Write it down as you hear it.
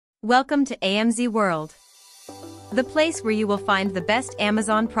Welcome to AMZ World, the place where you will find the best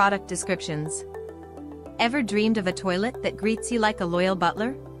Amazon product descriptions. Ever dreamed of a toilet that greets you like a loyal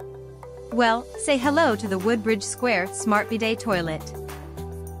butler? Well, say hello to the Woodbridge Square Smart Bidet toilet.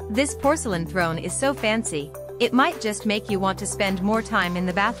 This porcelain throne is so fancy, it might just make you want to spend more time in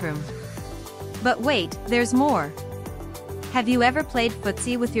the bathroom. But wait, there's more. Have you ever played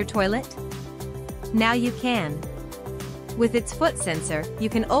footsie with your toilet? Now you can. With its foot sensor, you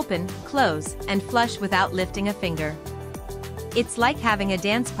can open, close, and flush without lifting a finger. It's like having a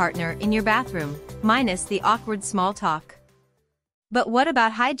dance partner in your bathroom, minus the awkward small talk. But what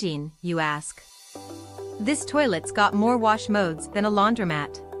about hygiene, you ask? This toilet's got more wash modes than a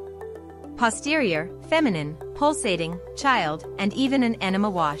laundromat. Posterior, feminine, pulsating, child, and even an enema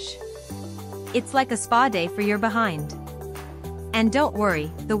wash. It's like a spa day for your behind. And don't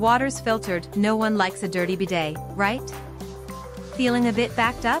worry, the water's filtered. No one likes a dirty bidet, right? Feeling a bit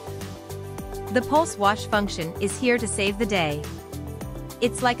backed up? The Pulse Wash function is here to save the day.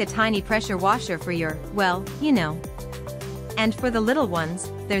 It's like a tiny pressure washer for your, well, you know. And for the little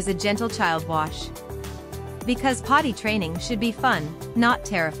ones, there's a gentle child wash. Because potty training should be fun, not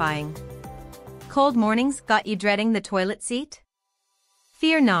terrifying. Cold mornings got you dreading the toilet seat?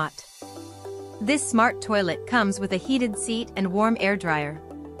 Fear not. This smart toilet comes with a heated seat and warm air dryer.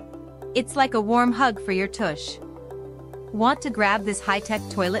 It's like a warm hug for your tush. Want to grab this high-tech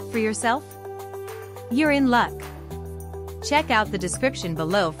toilet for yourself? You're in luck. Check out the description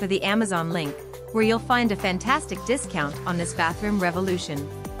below for the Amazon link, where you'll find a fantastic discount on this bathroom revolution.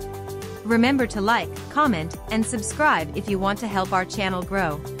 Remember to like, comment, and subscribe if you want to help our channel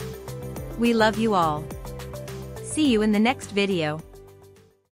grow. We love you all. See you in the next video.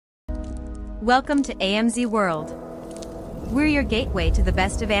 Welcome to AMZ World. We're your gateway to the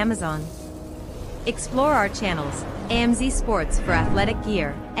best of Amazon. Explore our channels: AMZ Sports for athletic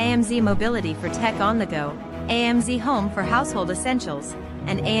gear, AMZ Mobility for tech on the go, AMZ Home for household essentials,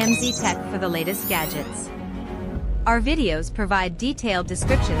 and AMZ Tech for the latest gadgets. Our videos provide detailed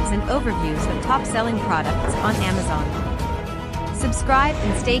descriptions and overviews of top-selling products on Amazon. Subscribe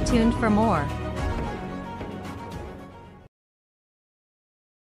and stay tuned for more.